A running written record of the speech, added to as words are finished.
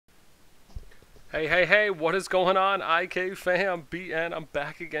Hey, hey, hey, what is going on, IK fam? BN, I'm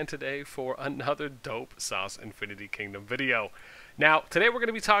back again today for another dope Sauce Infinity Kingdom video. Now, today we're going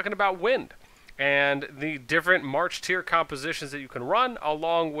to be talking about Wind and the different March tier compositions that you can run,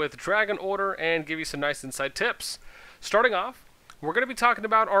 along with Dragon Order, and give you some nice inside tips. Starting off, we're going to be talking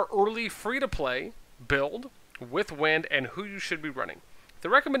about our early free-to-play build with Wind and who you should be running. The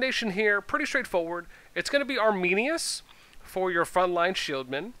recommendation here, pretty straightforward. It's going to be Arminius for your frontline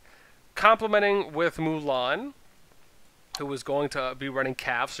shieldman, complementing with Mulan, who is going to be running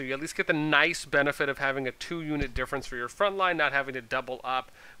Cav, so you at least get the nice benefit of having a 2-unit difference for your front line, not having to double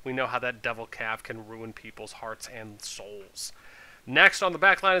up. We know how that Devil Cav can ruin people's hearts and souls. Next on the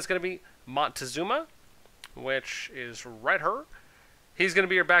back line is going to be Montezuma, which is right her. He's going to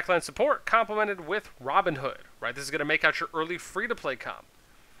be your backline support, complemented with Robin Hood, right? This is going to make out your early free-to-play comp.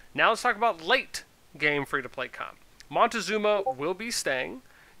 Now let's talk about late game free-to-play comp. Montezuma will be staying.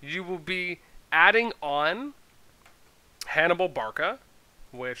 You will be adding on Hannibal Barca,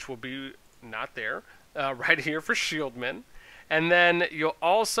 which will be not there, right here for Shieldman. And then you'll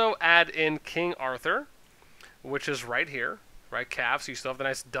also add in King Arthur, which is right here, right, Cav, so you still have the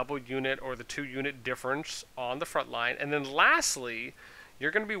nice double unit or the 2-unit difference on the front line. And then lastly, you're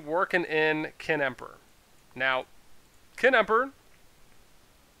going to be working in Kin Emperor. Now, Kin Emperor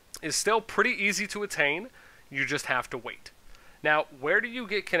is still pretty easy to attain. You just have to wait. Now, where do you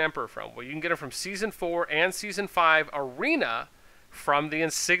get Kin Emperor from? Well, you can get it from Season 4 and Season 5 Arena from the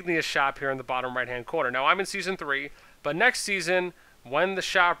Insignia shop here in the bottom right-hand corner. Now, I'm in Season 3, but next season, when the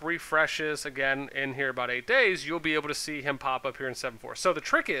shop refreshes again in here about 8 days, you'll be able to see him pop up here in 7.4. So the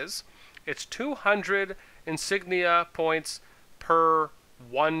trick is, it's 200 Insignia points per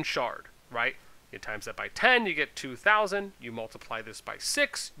 1 shard, right? You times that by 10, you get 2,000. You multiply this by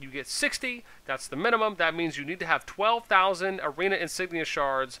 6, you get 60. That's the minimum. That means you need to have 12,000 Arena Insignia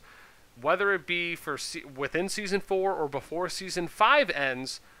shards, whether it be for within Season 4 or before Season 5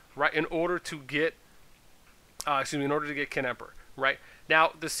 ends, right, in order to get, in order to get Kin Emperor, right?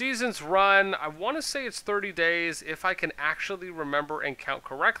 Now, the seasons run, I want to say it's 30 days, if I can actually remember and count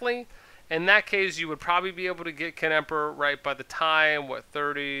correctly. In that case, you would probably be able to get Kin Emperor, right, by the time,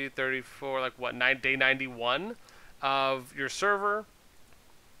 30, 34, day 91 of your server.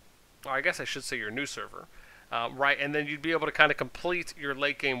 Or I guess I should say your new server, right? And then you'd be able to kind of complete your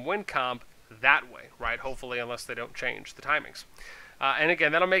late game win comp that way, right? Hopefully, unless they don't change the timings. And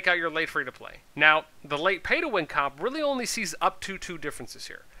again, that'll make out your late free-to-play. Now, the late pay-to-win comp really only sees up to 2 differences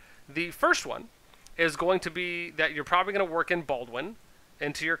here. The first one is going to be that you're probably going to work in Baldwin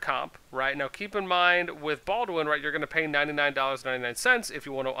into your comp, right? Now, keep in mind, with Baldwin, right, you're going to pay $99.99 if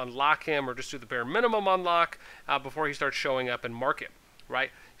you want to unlock him or just do the bare minimum unlock before he starts showing up in market, right?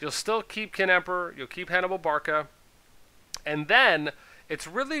 You'll still keep Kin Emperor, you'll keep Hannibal Barca, and then it's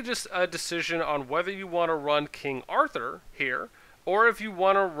really just a decision on whether you want to run King Arthur here or if you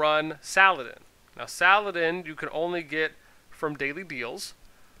want to run Saladin. Now, Saladin you can only get from daily deals.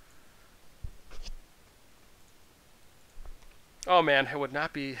 Oh man, it would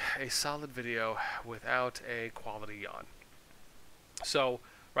not be a solid video without a quality yawn. So,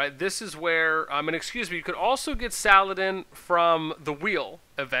 right, this is where, and excuse me, you could also get Saladin from the Wheel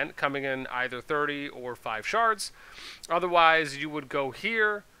event, coming in either 30 or 5 shards. Otherwise, you would go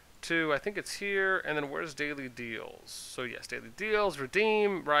here to, I think it's here, and then where's daily deals? So yes, daily deals,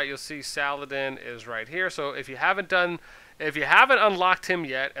 redeem, right, you'll see Saladin is right here. So if you haven't unlocked him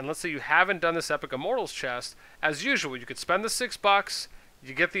yet, and let's say you haven't done this Epic Immortals chest, as usual, you could spend the $6,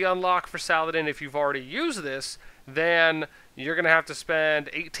 you get the unlock for Saladin. If you've already used this, then you're going to have to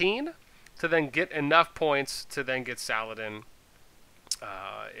spend 18 to then get enough points to then get Saladin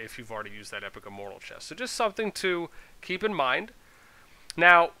if you've already used that Epic Immortal chest. So just something to keep in mind.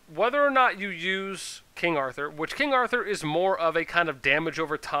 Now, whether or not you use King Arthur, which King Arthur is more of a kind of damage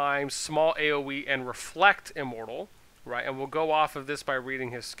over time, small AoE, and reflect immortal, right? And we'll go off of this by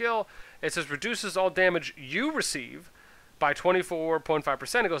reading his skill. It says reduces all damage you receive by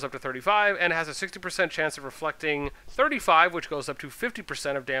 24.5%. It goes up to 35, and has a 60% chance of reflecting 35, which goes up to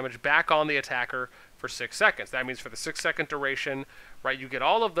 50% of damage back on the attacker for 6 seconds. That means for the 6-second duration, right, you get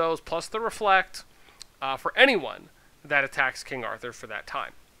all of those plus the reflect for anyone that attacks King Arthur for that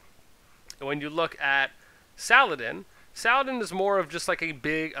time. And when you look at Saladin, Saladin is more of just like a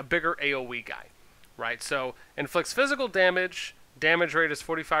bigger AoE guy, right? So inflicts physical damage, damage rate is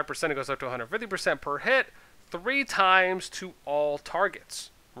 45%, it goes up to 150% per hit, 3 times to all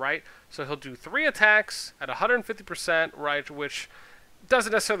targets, right? So he'll do 3 attacks at 150%, right, which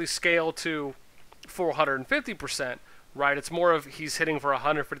doesn't necessarily scale to 450%, right? It's more of he's hitting for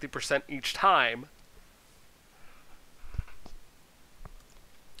 150% each time.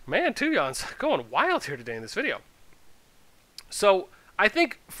 Man, Tuyon's going wild here today in this video. So, I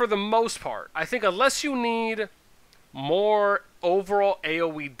think for the most part, I think unless you need more overall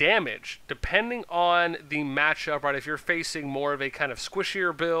AoE damage, depending on the matchup, right? If you're facing more of a kind of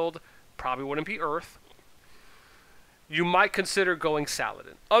squishier build, probably wouldn't be Earth. You might consider going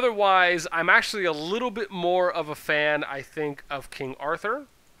Saladin. Otherwise, I'm actually a little bit more of a fan, I think, of King Arthur.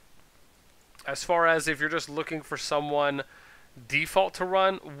 As far as if you're just looking for someone default to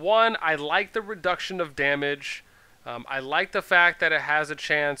run, one, I like the reduction of damage. I like the fact that it has a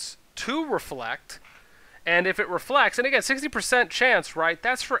chance to reflect. And if it reflects, and again, 60% chance, right?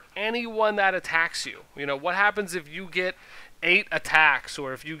 That's for anyone that attacks you. You know, what happens if you get 8 attacks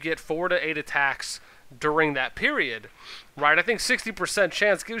or if you get 4 to 8 attacks during that period, right? I think 60%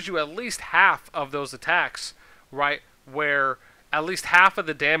 chance gives you at least half of those attacks, right? Where at least half of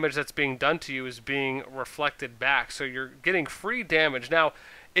the damage that's being done to you is being reflected back. So you're getting free damage. Now,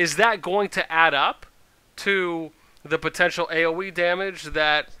 is that going to add up to the potential AoE damage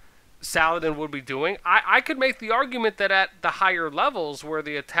that Saladin would be doing? I could make the argument that at the higher levels where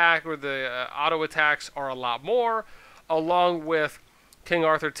the attack or the auto attacks are a lot more, along with King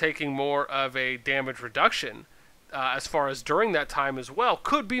Arthur taking more of a damage reduction as far as during that time as well,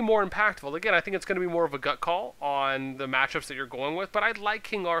 could be more impactful. Again, I think it's going to be more of a gut call on the matchups that you're going with, but I like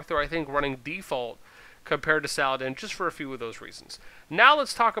King Arthur, I think, running default compared to Saladin just for a few of those reasons. Now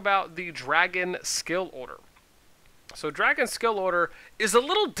let's talk about the Dragon skill order. So Dragon skill order is a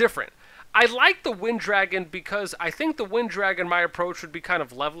little different. I like the Wind Dragon because I think the Wind Dragon, my approach would be kind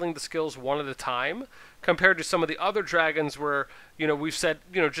of leveling the skills one at a time compared to some of the other dragons where, you know, we've said,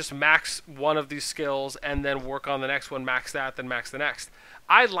 you know, just max one of these skills and then work on the next one, max that, then max the next.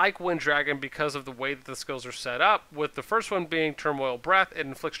 I like Wind Dragon because of the way that the skills are set up, with the first one being Turmoil Breath. It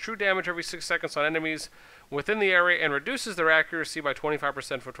inflicts true damage every 6 seconds on enemies within the area and reduces their accuracy by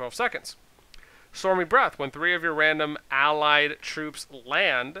 25% for 12 seconds. Stormy Breath. When 3 of your random allied troops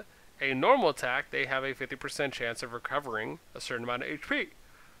land a normal attack, they have a 50% chance of recovering a certain amount of HP.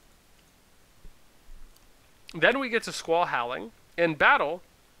 Then we get to Squall Howling. In battle,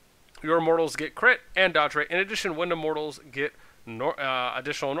 your immortals get crit and dodge rate. In addition, Wind Immortals get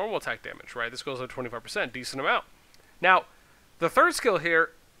additional normal attack damage, right? This goes up 25%, decent amount. Now, the third skill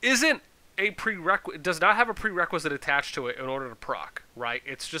here isn't a prerequisite, does not have a prerequisite attached to it in order to proc, right?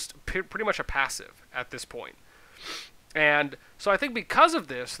 It's just pretty much a passive at this point. And so I think because of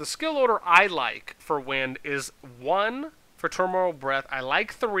this, the skill order I like for Wind is 1 for Turmoil Breath. I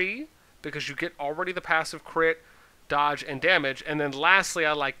like 3 because you get already the passive crit, dodge, and damage. And then lastly,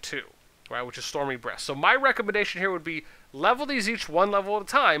 I like 2, right, which is Stormy Breath. So my recommendation here would be level these each 1 level at a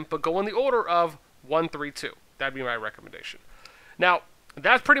time, but go in the order of 1, 3, 2. That'd be my recommendation. Now,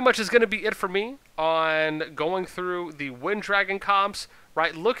 that pretty much is going to be it for me on going through the Wind Dragon comps,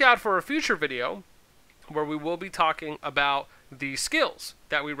 right? Look out for a future video where we will be talking about the skills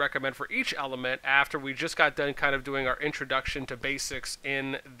that we recommend for each element after we just got done kind of doing our introduction to basics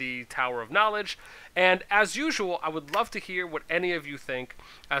in the Tower of Knowledge. And as usual, I would love to hear what any of you think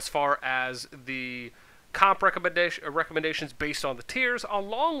as far as the comp recommendations based on the tiers,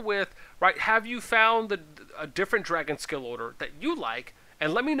 along with, right, have you found a different dragon skill order that you like,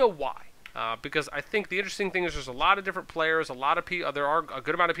 and let me know why. Because I think the interesting thing is there's a lot of different players, there are a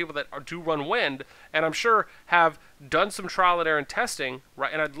good amount of people that do run Wind, and I'm sure have done some trial and error and testing,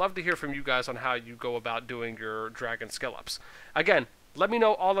 right? And I'd love to hear from you guys on how you go about doing your dragon skill ups. Again, let me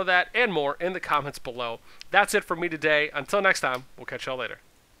know all of that and more in the comments below. That's it for me today. Until next time, we'll catch y'all later.